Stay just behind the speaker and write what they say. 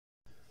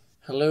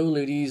Hello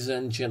ladies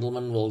and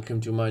gentlemen,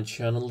 welcome to my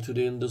channel.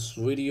 Today in this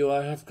video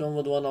I have come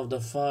with one of the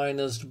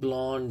finest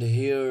blonde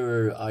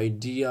hair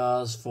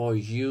ideas for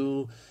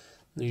you.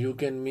 You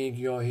can make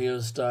your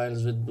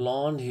hairstyles with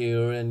blonde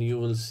hair and you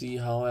will see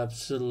how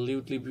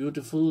absolutely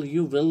beautiful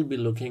you will be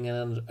looking,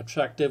 and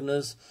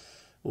attractiveness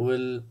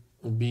will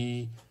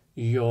be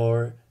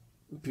your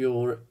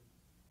pure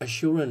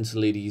assurance.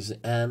 Ladies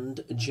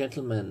and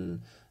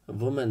gentlemen,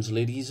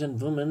 ladies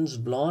and women's,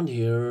 blonde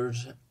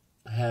hairs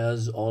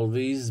has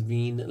always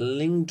been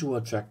linked to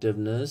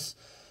attractiveness,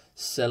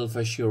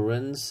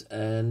 self-assurance,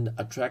 and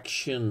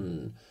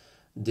attraction.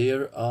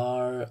 There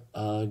are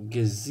a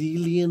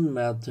gazillion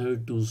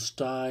methods to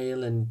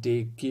style and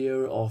take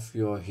care of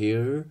your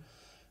hair,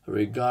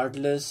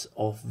 regardless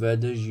of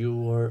whether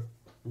you are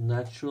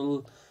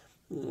natural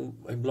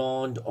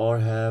blonde or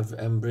have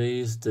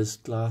embraced this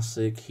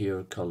classic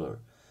hair color.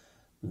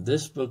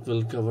 This book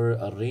will cover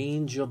a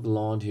range of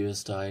blonde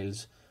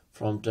hairstyles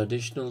from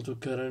traditional to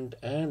current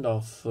and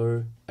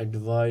offer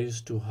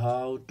advice to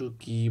how to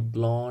keep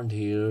blonde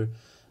hair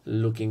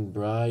looking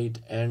bright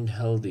and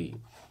healthy.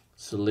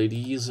 So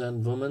ladies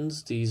and women,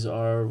 these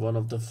are one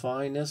of the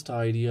finest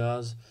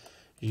ideas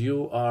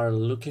you are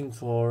looking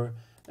for,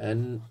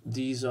 and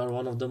these are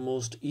one of the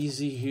most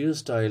easy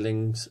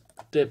hairstyling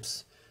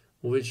tips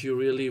which you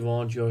really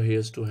want your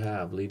hairs to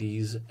have,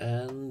 ladies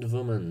and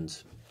women.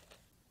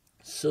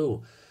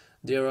 So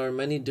there are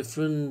many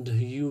different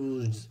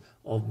hues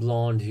of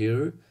blonde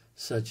hair,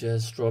 such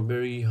as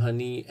strawberry,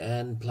 honey,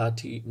 and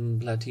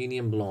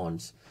platinum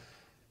blondes,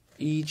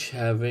 each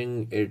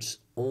having its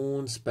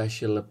own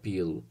special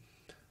appeal.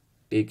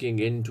 Taking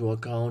into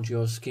account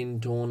your skin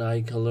tone,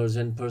 eye colors,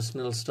 and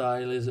personal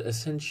style is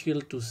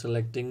essential to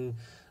selecting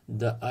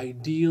the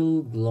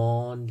ideal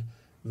blonde,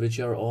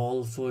 which are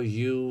all for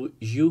you.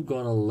 You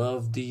gonna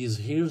love these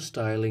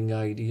hairstyling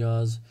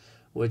ideas,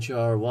 which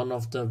are one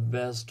of the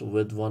best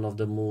with one of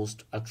the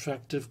most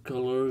attractive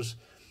colors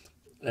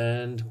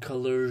and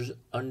colors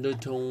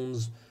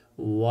undertones,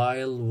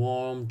 while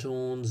warm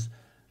tones.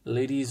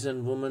 Ladies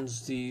and women,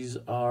 these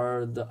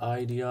are the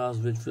ideas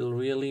which will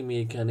really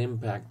make an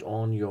impact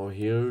on your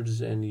hairs,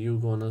 and you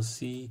gonna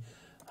see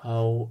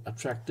how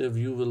attractive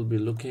you will be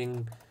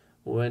looking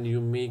when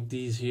you make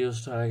these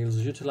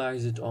hairstyles.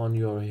 Utilize it on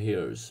your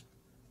hairs.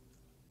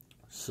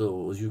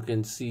 So you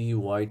can see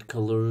white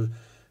color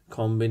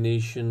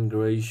combination,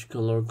 grayish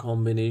color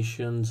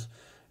combinations.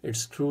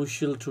 It's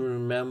crucial to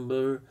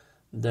remember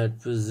that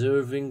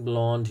preserving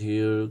blonde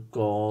hair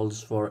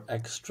calls for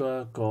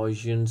extra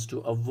cautions to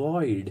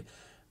avoid.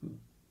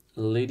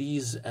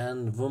 Ladies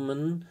and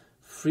women,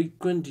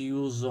 frequent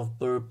use of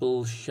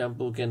purple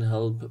shampoo can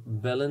help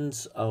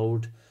balance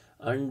out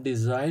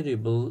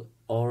undesirable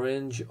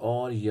orange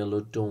or yellow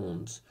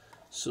tones.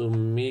 So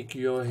make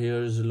your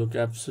hairs look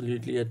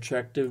absolutely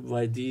attractive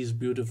by these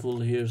beautiful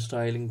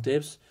hairstyling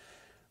tips,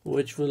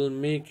 which will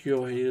make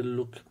your hair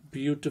look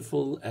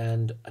beautiful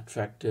and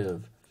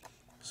attractive.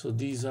 So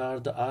these are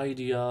the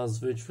ideas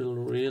which will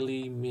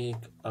really make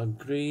a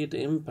great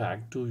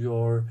impact to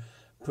your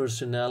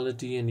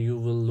personality, and you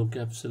will look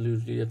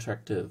absolutely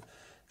attractive.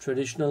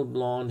 Traditional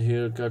blonde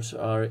haircuts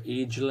are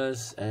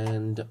ageless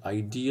and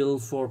ideal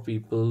for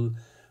people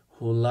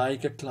who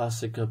like a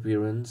classic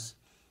appearance.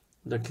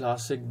 The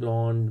classic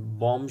blonde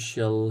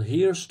bombshell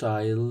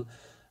hairstyle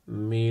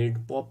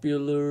made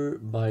popular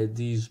by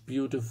these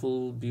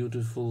beautiful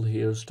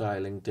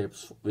hairstyling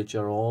tips, which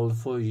are all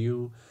for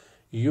you.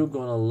 You're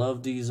gonna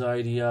love these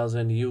ideas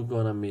and you're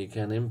gonna make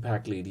an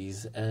impact,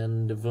 ladies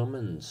and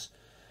women.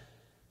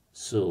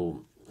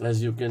 So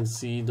as you can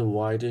see, the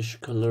whitish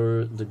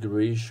color, the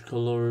grayish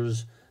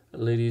colors,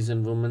 ladies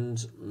and women,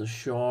 the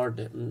short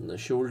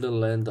shoulder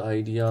length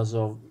ideas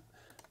of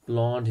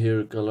blonde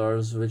hair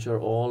colors, which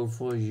are all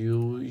for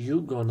you.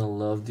 You're gonna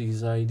love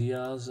these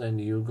ideas and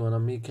you're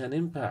gonna make an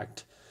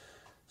impact.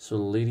 So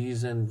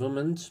ladies and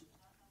women,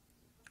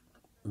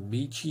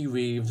 beachy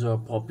waves are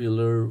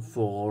popular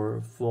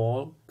for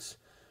folks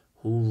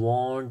who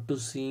want to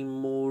seem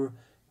more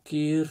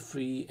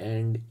carefree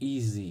and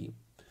easy.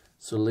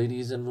 So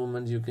ladies and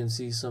women, you can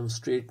see some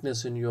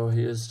straightness in your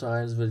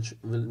hairstyles, which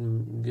will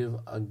give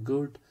a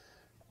good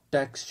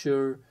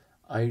texture.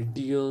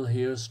 Ideal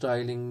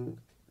hairstyling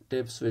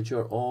tips which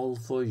are all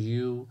for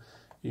you.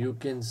 You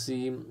can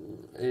see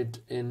it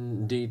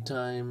in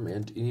daytime,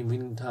 at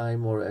evening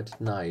time, or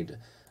at night.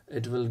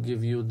 It will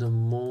give you the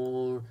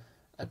more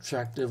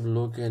attractive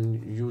look,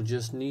 and you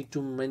just need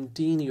to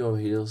maintain your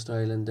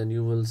hairstyle, and then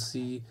you will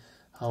see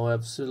how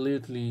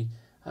absolutely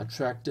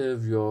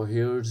attractive your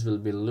hairs will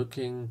be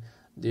looking.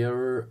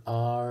 There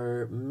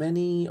are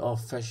many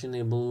of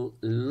fashionable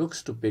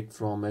looks to pick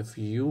from if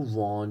you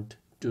want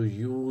to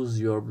use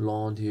your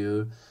blonde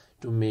hair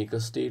to make a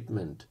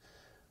statement.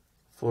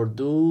 For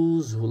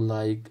those who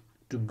like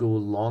to go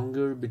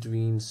longer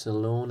between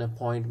salon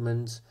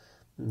appointments,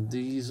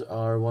 these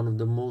are one of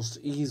the most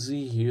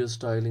easy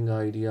hairstyling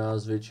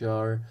ideas, which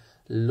are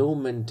low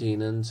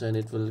maintenance, and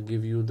it will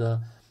give you the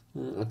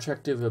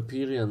attractive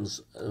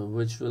appearance,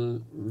 which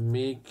will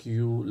make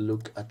you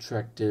look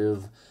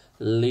attractive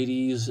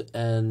ladies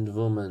and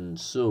women.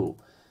 So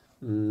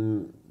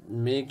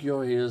make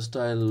your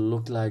hairstyle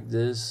look like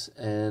this,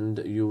 and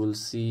you will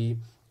see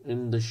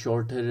in the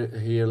shorter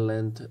hair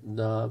length,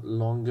 the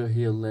longer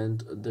hair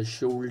length, the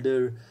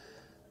shoulder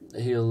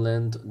hair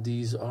length.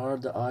 These are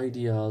the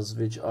ideas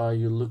which are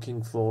you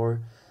looking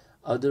for.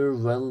 Other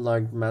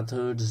well-liked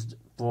methods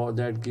for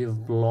that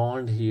give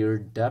blonde hair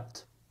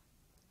depth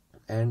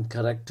and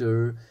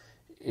character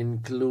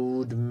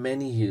include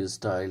many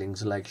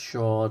hairstylings like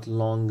short,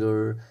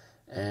 longer,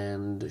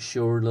 and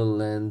shoulder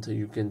length.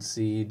 You can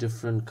see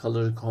different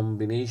color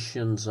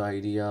combinations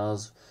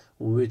ideas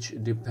which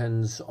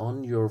depends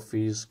on your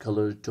face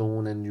color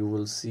tone, and you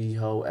will see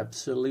how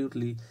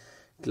absolutely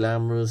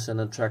glamorous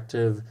and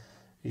attractive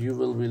you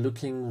will be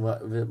looking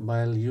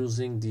while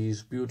using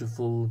these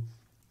beautiful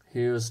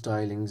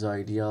hairstylings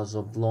ideas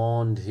of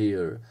blonde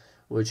hair,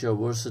 which are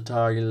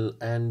versatile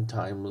and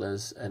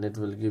timeless, and it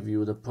will give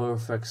you the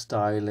perfect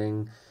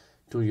styling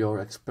to your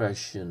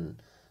expression.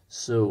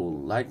 So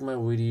like my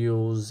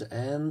videos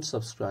and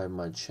subscribe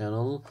my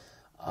channel.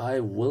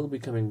 I will be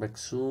coming back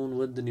soon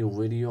with the new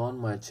video on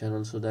my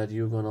channel, so that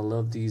you're gonna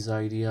love these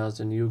ideas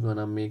and you're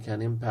gonna make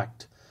an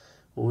impact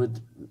with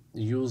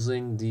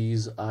using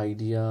these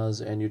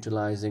ideas and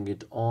utilizing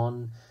it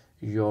on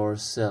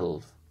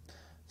yourself.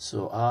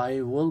 So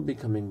I will be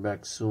coming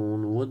back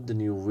soon with the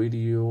new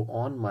video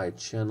on my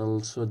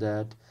channel, so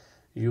that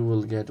you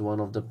will get one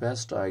of the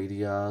best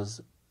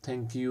ideas.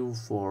 Thank you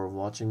for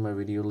watching my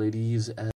video, ladies and